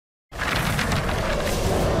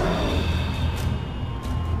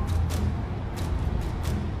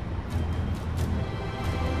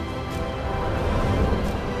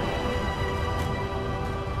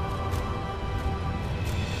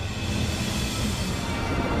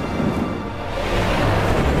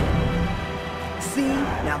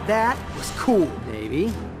that was cool.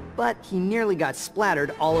 Maybe. But he nearly got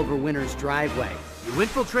splattered all over Winter's driveway. You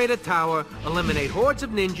infiltrate a tower, eliminate hordes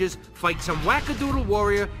of ninjas, fight some wackadoodle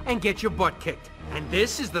warrior, and get your butt kicked. And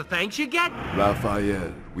this is the thanks you get?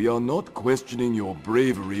 Raphael, we are not questioning your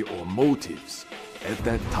bravery or motives. At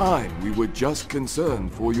that time, we were just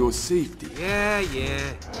concerned for your safety. Yeah.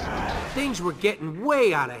 Things were getting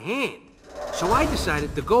way out of hand. So I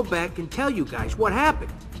decided to go back and tell you guys what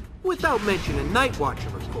happened. Without mentioning Night Watcher,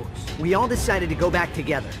 of course. We all decided to go back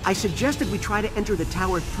together. I suggested we try to enter the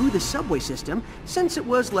tower through the subway system, since it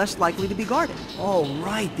was less likely to be guarded. Oh,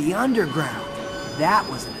 right, the underground. That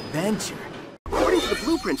was an adventure. According to the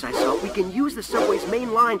blueprints I saw, we can use the subway's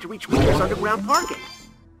main line to reach Winter's underground parking.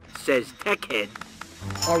 Says Techhead.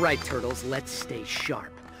 All right, Turtles, let's stay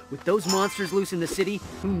sharp. With those monsters loose in the city,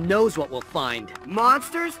 who knows what we'll find?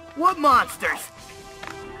 Monsters? What monsters?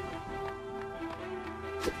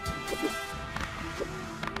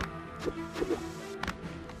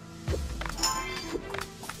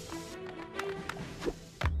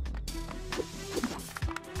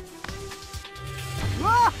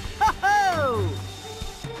 Whoa!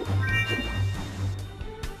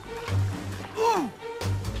 Ooh!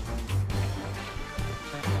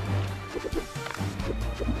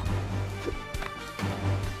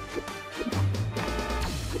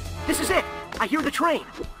 This is it! I hear the train!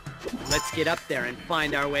 Let's get up there and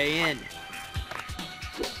find our way in.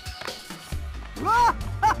 Whoa!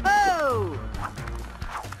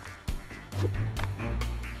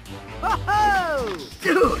 Whoa!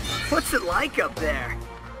 Dude, what's it like up there?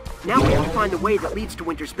 Now we have to find the way that leads to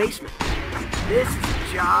Winter's basement. This is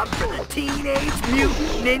a job for the Teenage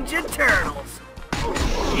Mutant Ninja Turtles.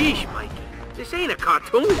 Yeesh, Mikey. This ain't a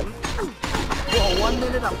cartoon. Well, 1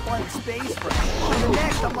 minute I'm playing space for you, and the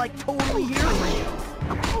next I'm like totally here for you.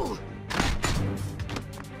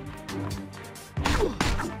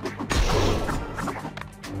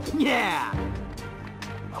 Yeah!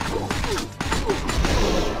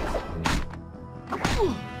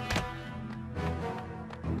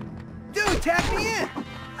 Dude, tap me in!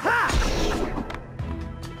 Ha!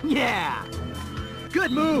 Yeah!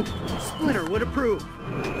 Good move! Splinter would approve.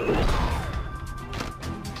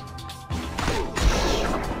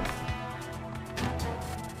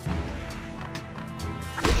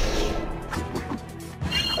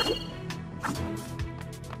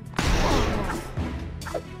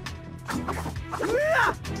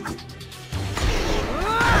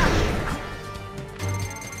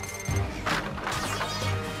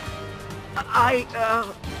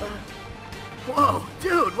 Whoa,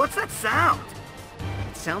 dude, what's that sound?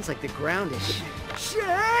 It sounds like the ground is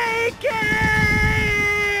shaking!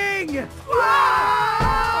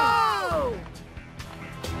 Whoa!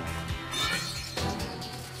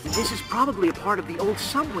 This is probably a part of the old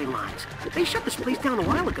subway lines. They shut this place down a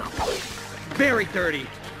while ago. very dirty.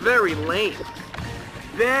 Very lame.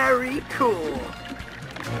 Very cool.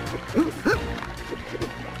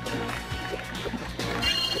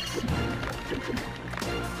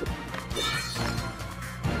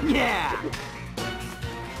 Yeah!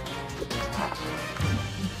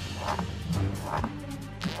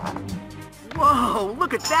 Whoa,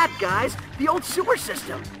 look at that, guys! The old sewer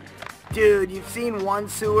system! Dude, you've seen one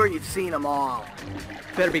sewer, you've seen them all.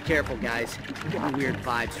 Better be careful, guys. I'm getting weird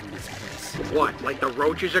vibes from this place. What, like the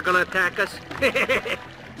roaches are gonna attack us? I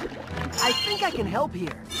think I can help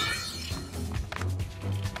here.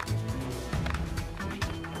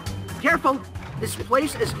 Careful! This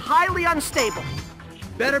place is highly unstable.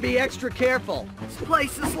 Better be extra careful. This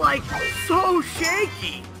place is like so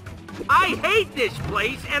shaky. I hate this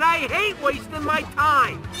place, and I hate wasting my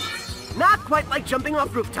time. Not quite like jumping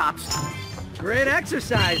off rooftops. Great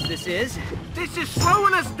exercise, this is. This is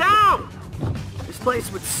slowing us down. This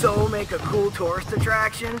place would so make a cool tourist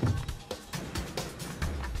attraction.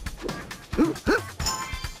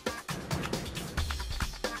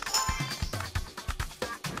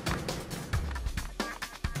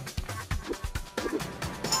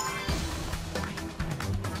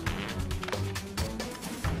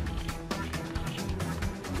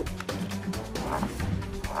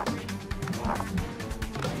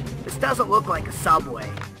 Doesn't look like a subway.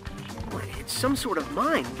 It's some sort of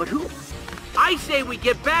mine, but who? I say we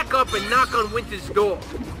get back up and knock on Winter's door.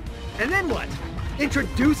 And then what?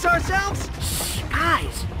 Introduce ourselves? Shh,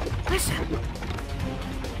 guys, listen.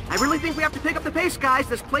 I really think we have to pick up the pace, guys.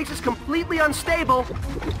 This place is completely unstable.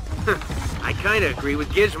 I kinda agree with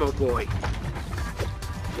Gizmo Boy.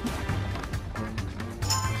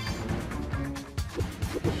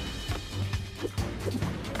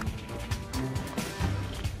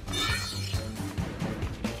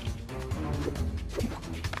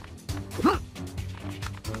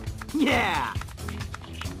 Yeah!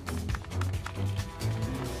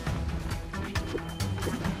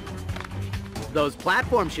 Those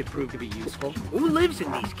platforms should prove to be useful. Who lives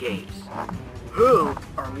in these caves? Who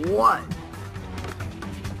or what?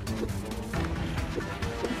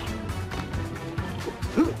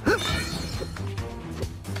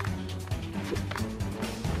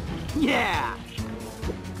 Yeah!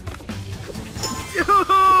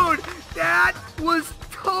 Dude! That was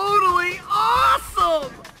totally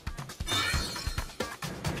awesome!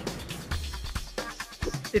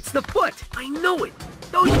 It's the foot! I know it!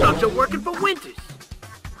 Those stuffs are working for Winters!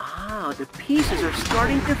 Ah, the pieces are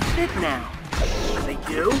starting to fit now. They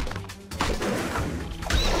do?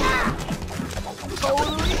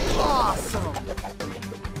 Totally awesome!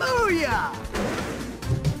 Booyah!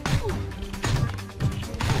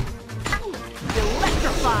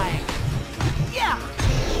 Electrifying! Yeah!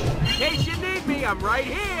 In case you need me, I'm right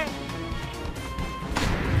here!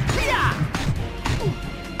 Yeah!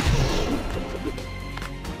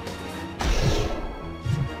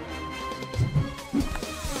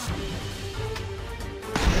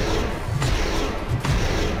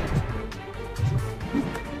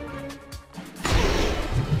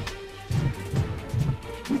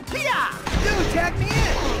 Dude, tag me in!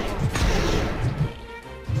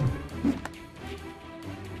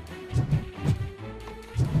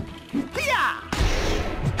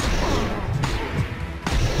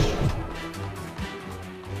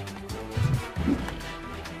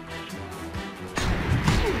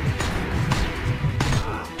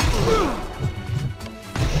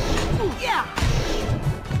 Yeah!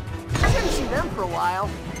 I haven't seen them for a while.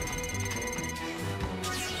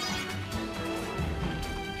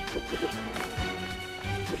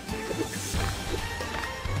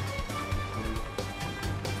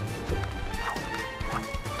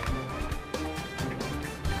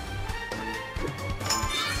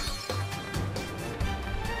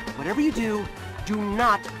 Whatever you do, do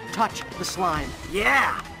not touch the slime.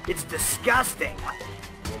 Yeah! It's disgusting!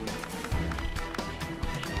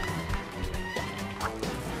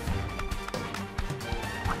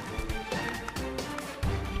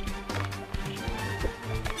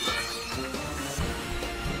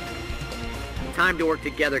 Time to work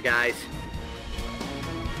together, guys.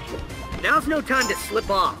 Now's no time to slip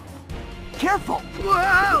off. Careful!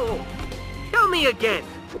 Whoa! Tell me again,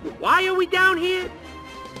 why are we down here?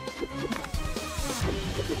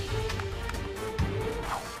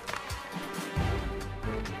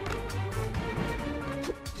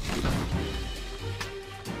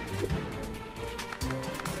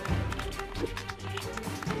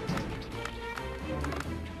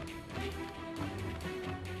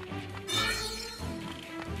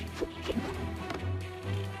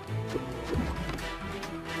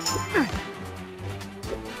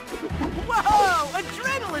 Whoa!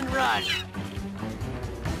 Adrenaline rush!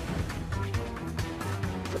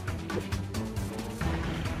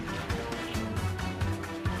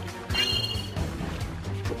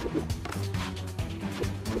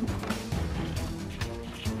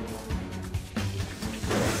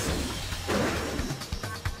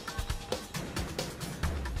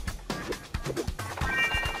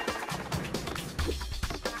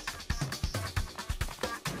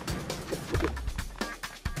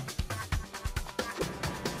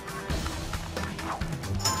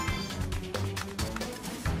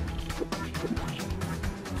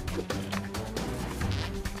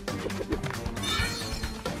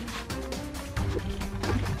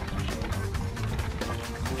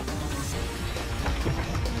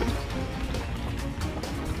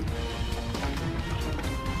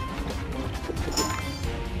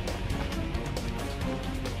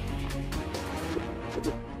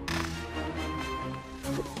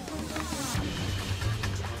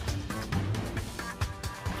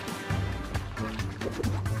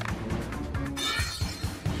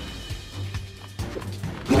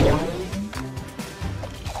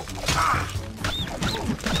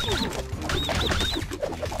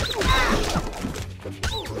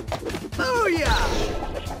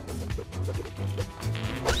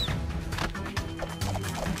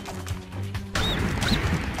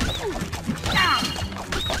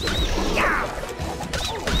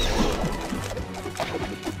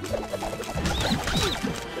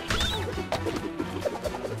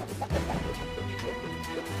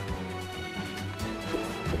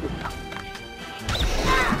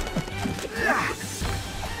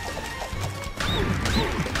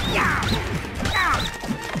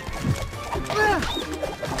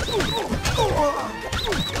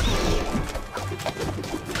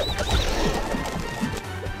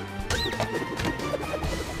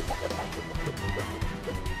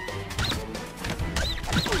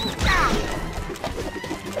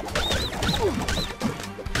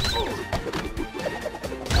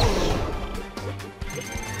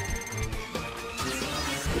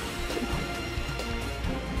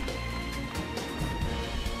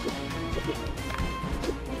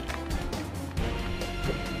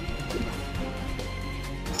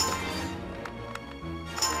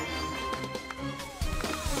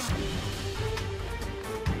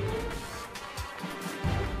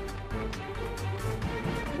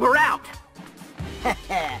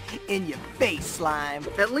 In your face, slime.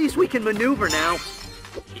 At least we can maneuver now.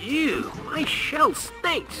 Ew, my shell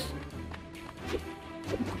stinks.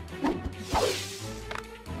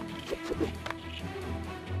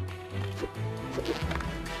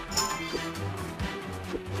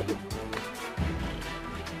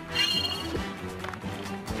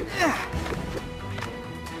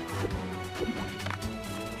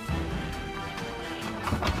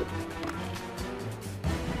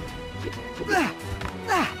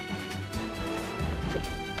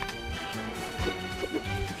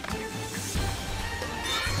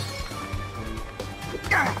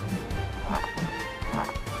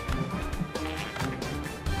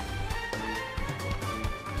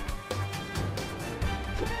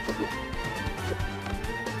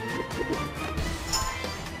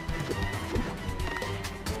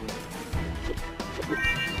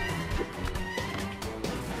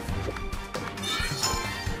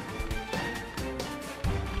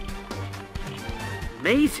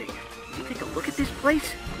 Amazing. You take a look at this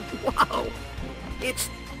place? Wow. It's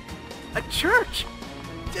a church.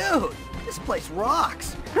 Dude, this place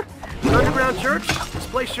rocks. An underground church? This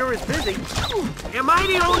place sure is busy. Am I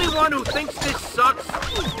the only one who thinks this sucks?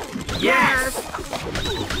 Yes!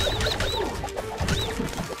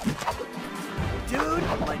 Dude,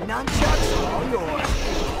 my nunchucks are all yours.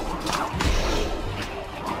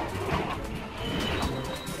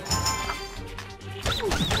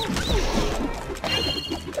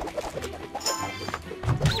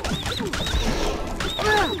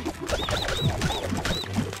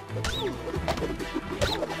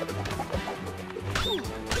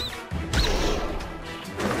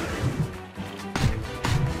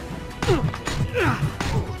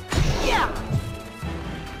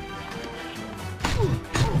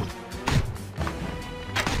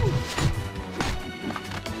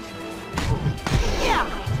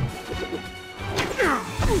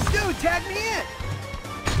 Dude, tag me in!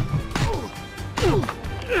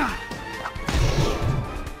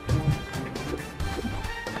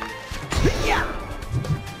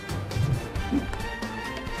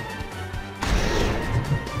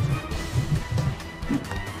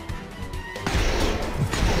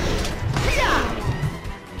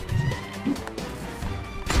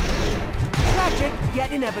 Tragic,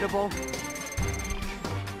 yet inevitable.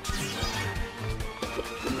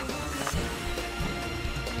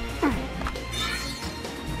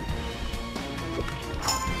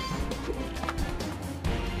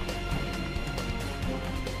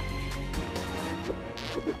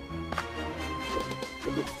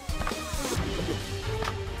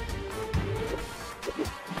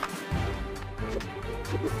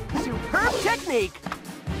 Superb technique!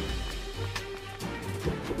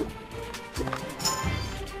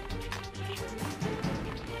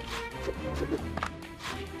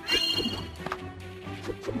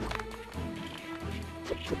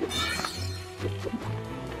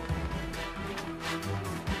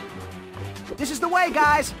 This is the way,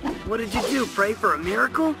 guys! What did you do, pray for a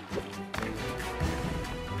miracle?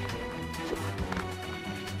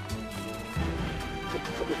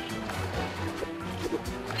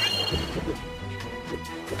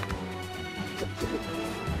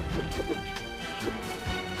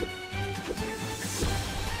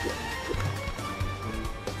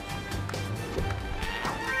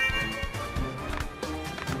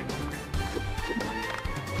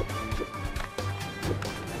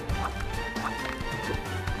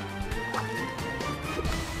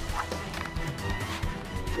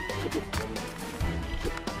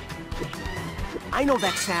 I know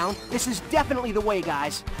that sound. This is definitely the way,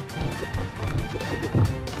 guys.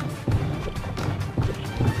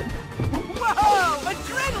 Whoa!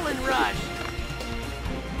 Adrenaline rush!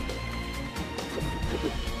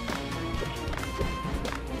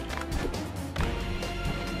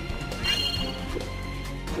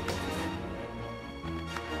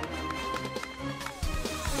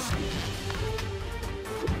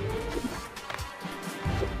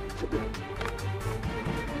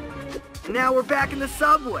 Now we're back in the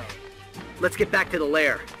subway. Let's get back to the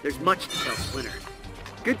lair. There's much to tell Splinter.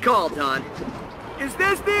 Good call, Don. Is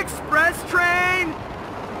this the express train?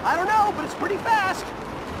 I don't know, but it's pretty fast.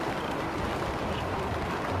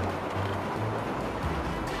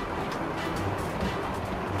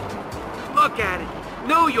 Look at it.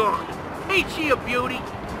 New York. Ain't she a beauty?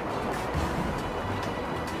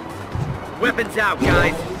 Weapons out,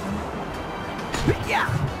 guys. Yeah!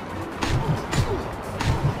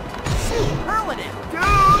 Superlative!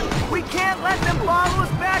 Dude! We can't let them follow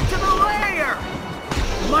us back to the lair!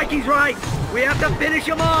 Mikey's right. We have to finish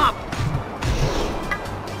him off.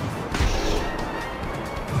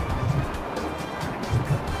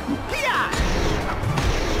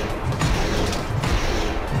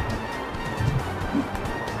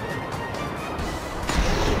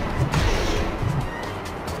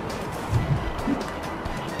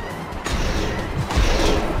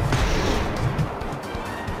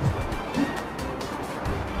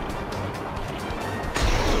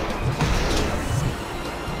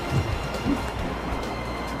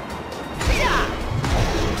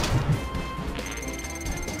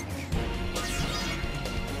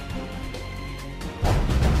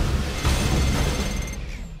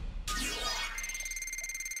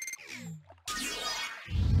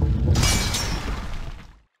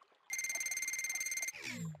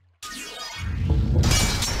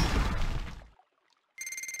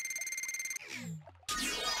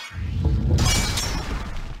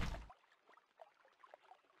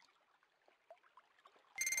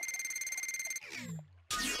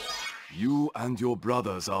 You and your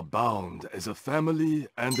brothers are bound as a family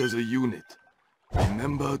and as a unit.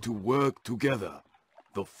 Remember to work together.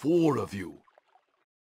 The four of you